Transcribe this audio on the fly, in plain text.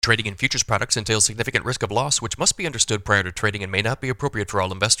Trading in futures products entails significant risk of loss, which must be understood prior to trading and may not be appropriate for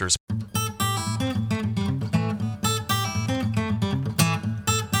all investors.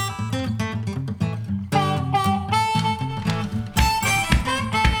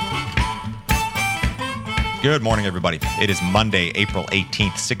 Good morning, everybody. It is Monday, April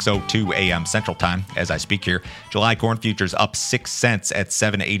 18th, 6:02 a.m. Central Time as I speak here. July corn futures up 6 cents at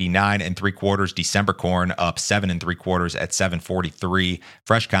 7.89 3/4. December corn up 7 3/4 at 7.43.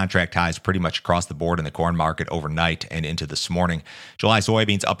 Fresh contract highs pretty much across the board in the corn market overnight and into this morning. July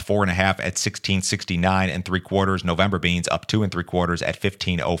soybeans up 4.5 at 16.69 3/4. November beans up 2 3/4 at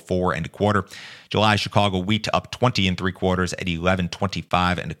 15.04 1/4. July Chicago wheat up 20 3/4 at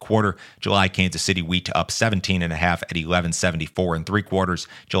 11.25 1/4. July Kansas City wheat up 17.5 at 11.74 3/4.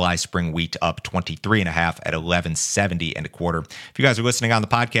 July spring wheat up 23.5 at 11.70 1/4. If you guys are listening on the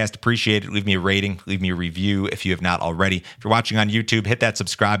podcast, appreciate it. Leave me a rating, leave me a review if you have not already. If you're watching on YouTube, hit that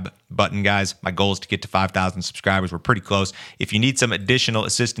subscribe button, guys. My goal is to get to 5,000 subscribers. We're pretty close. If you need some additional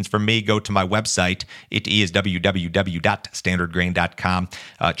assistance from me, go to my website. It is www.standardgrain.com.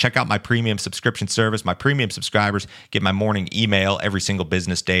 Check out my premium subscription service. My premium subscribers get my morning email every single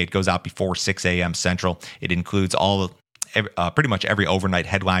business day. It goes out before 6 a.m. Central. It includes pretty much every overnight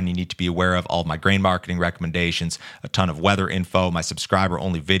headline you need to be aware of, all of my grain marketing recommendations, a ton of weather info, my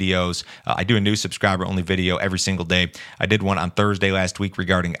subscriber-only videos. I do a new subscriber-only video every single day. I did one on Thursday last week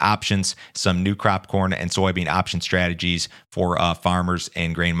regarding options, some new crop corn and soybean option strategies for farmers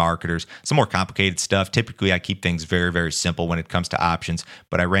and grain marketers. Some more complicated stuff. Typically, I keep things very, very simple when it comes to options,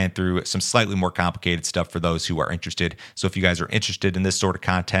 but I ran through some slightly more complicated stuff for those who are interested. So if you guys are interested in this sort of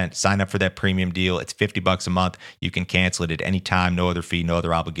content, sign up for that premium deal. It's $50 a month. You can cancel it at any time, no other fee, no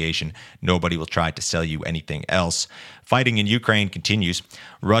other obligation. Nobody will try to sell you anything else. Fighting in Ukraine continues.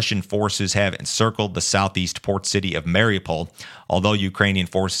 Russian forces have encircled the southeast port city of Mariupol. Although Ukrainian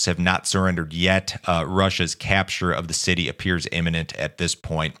forces have not surrendered yet, Russia's capture of the city appears imminent at this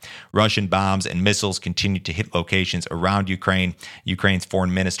point. Russian bombs and missiles continue to hit locations around Ukraine. Ukraine's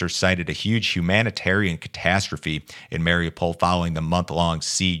foreign minister cited a huge humanitarian catastrophe in Mariupol following the month-long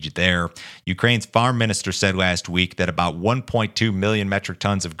siege there. Ukraine's farm minister said last week that about 1.2 million metric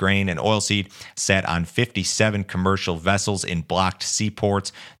tons of grain and oilseed sat on 57 commercial vessels in blocked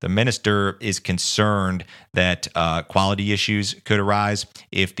seaports. The minister is concerned that quality issues could arise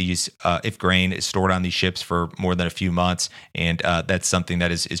if grain is stored on these ships for more than a few months, and that's something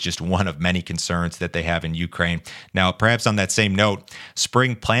that is just one of many concerns that they have in Ukraine. Now, perhaps on that same note,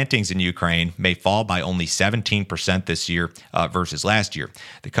 spring plantings in Ukraine may fall by only 17% this year versus last year.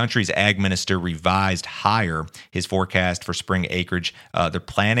 The country's ag minister revised higher his forecast for spring acreage. They're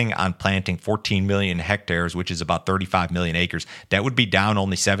planning on planting 14 million hectares, which is about 35 million acres. That would be down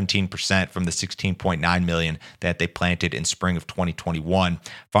only 17% from the 16.9 million that they planted in spring of 2021.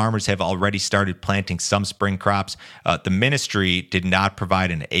 Farmers have already started planting some spring crops. The ministry did not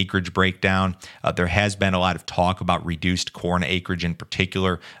provide an acreage breakdown. There has been a lot of talk about reduced corn acreage in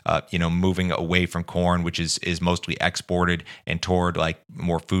particular, moving away from corn, which is mostly exported, and toward like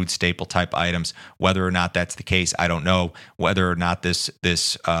more food staple type items. Whether or not that's the case, I don't know. Whether or not this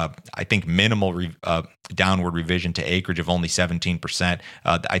I think minimal downward revision to acreage of only 17%.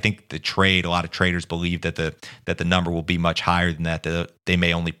 I think a lot of traders believe that the number will be much higher than that. They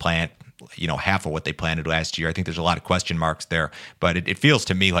may only plant half of what they planted last year. I think there's a lot of question marks there, but it feels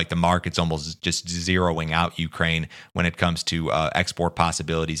to me like the market's almost just zeroing out Ukraine when it comes to export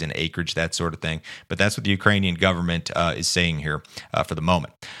possibilities and acreage, that sort of thing. But that's what the Ukrainian government is saying here for the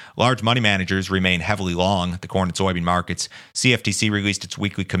moment. Large money managers remain heavily long the corn and soybean markets. CFTC released its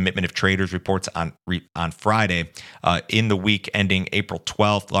weekly commitment of traders reports on Friday. In the week ending April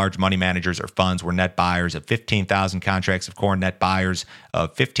 12th, large money managers or funds were net buyers of 15,000 contracts of corn, net buyers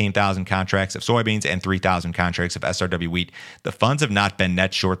of 15,000 contracts of soybeans, and 3,000 contracts of SRW wheat. The funds have not been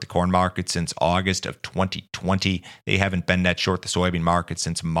net short the corn market since August of 2020. They haven't been net short the soybean market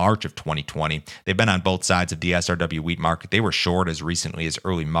since March of 2020. They've been on both sides of the SRW wheat market. They were short as recently as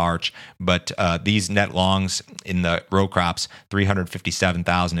early March, but these net longs in the row crops,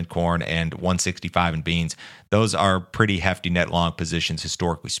 357,000 in corn and 165 in beans. Those are pretty hefty net long positions,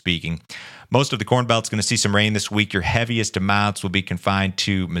 historically speaking. Most of the Corn Belt's going to see some rain this week. Your heaviest amounts will be confined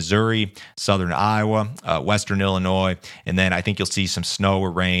to Missouri, southern Iowa, western Illinois, and then I think you'll see some snow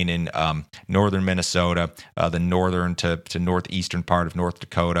or rain in northern Minnesota, the northern to northeastern part of North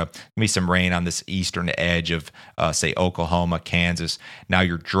Dakota. Maybe some rain on this eastern edge of, say, Oklahoma, Kansas. Now,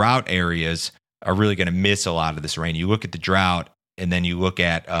 your drought areas are really going to miss a lot of this rain. You look at the drought, and then you look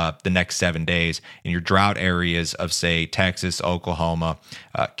at the next 7 days in your drought areas of, say, Texas, Oklahoma,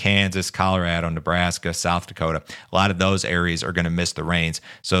 Kansas, Colorado, Nebraska, South Dakota, a lot of those areas are going to miss the rains.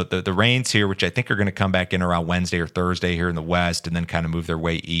 So the rains here, which I think are going to come back in around Wednesday or Thursday here in the West and then kind of move their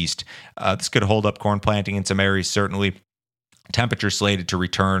way east, this could hold up corn planting in some areas, certainly. Temperature slated to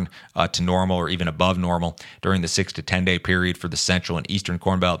return to normal or even above normal during the 6 to 10 day period for the central and eastern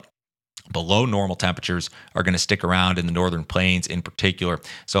Corn Belt. Below normal temperatures are going to stick around in the northern plains in particular.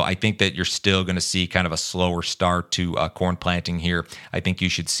 So I think that you're still going to see kind of a slower start to corn planting here. I think you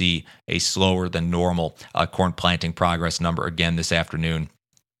should see a slower than normal corn planting progress number again this afternoon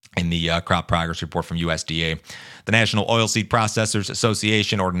in the crop progress report from USDA. The National Oilseed Processors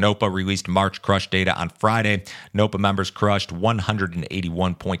Association, or NOPA, released March crush data on Friday. NOPA members crushed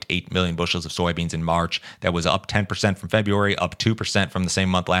 181.8 million bushels of soybeans in March. That was up 10% from February, up 2% from the same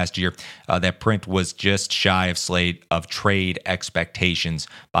month last year. That print was just shy of trade expectations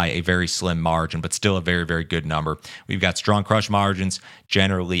by a very slim margin, but still a very, very good number. We've got strong crush margins,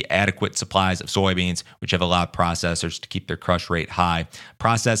 generally adequate supplies of soybeans, which have allowed processors to keep their crush rate high.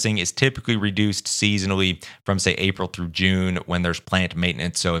 Processing is typically reduced seasonally from, say, April through June when there's plant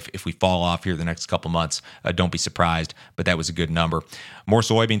maintenance. So if we fall off here the next couple months, don't be surprised, but that was a good number. More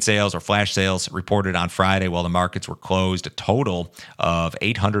soybean sales, or flash sales, reported on Friday while the markets were closed. A total of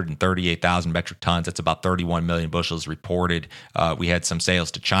 838,000 metric tons. That's about 31 million bushels reported. We had some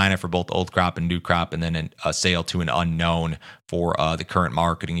sales to China for both old crop and new crop, and then a sale to an unknown for the current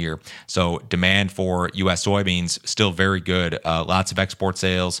marketing year. So demand for U.S. soybeans still very good. Lots of export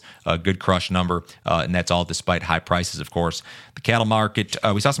sales, a good crush number, and that's all despite high prices, of course. The cattle market,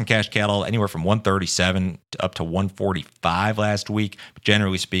 we saw some cash cattle anywhere from 137 up to 145 last week. But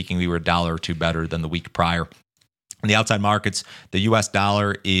generally speaking, we were $1 or $2 better than the week prior. In the outside markets, the U.S.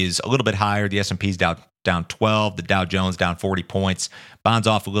 dollar is a little bit higher. The S&P's down 12, the Dow Jones down 40 points. Bonds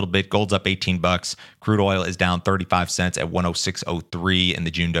off a little bit, gold's up $18. Crude oil is down 35 cents at 106.03 in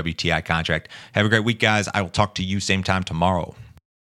the June WTI contract. Have a great week, guys. I will talk to you same time tomorrow.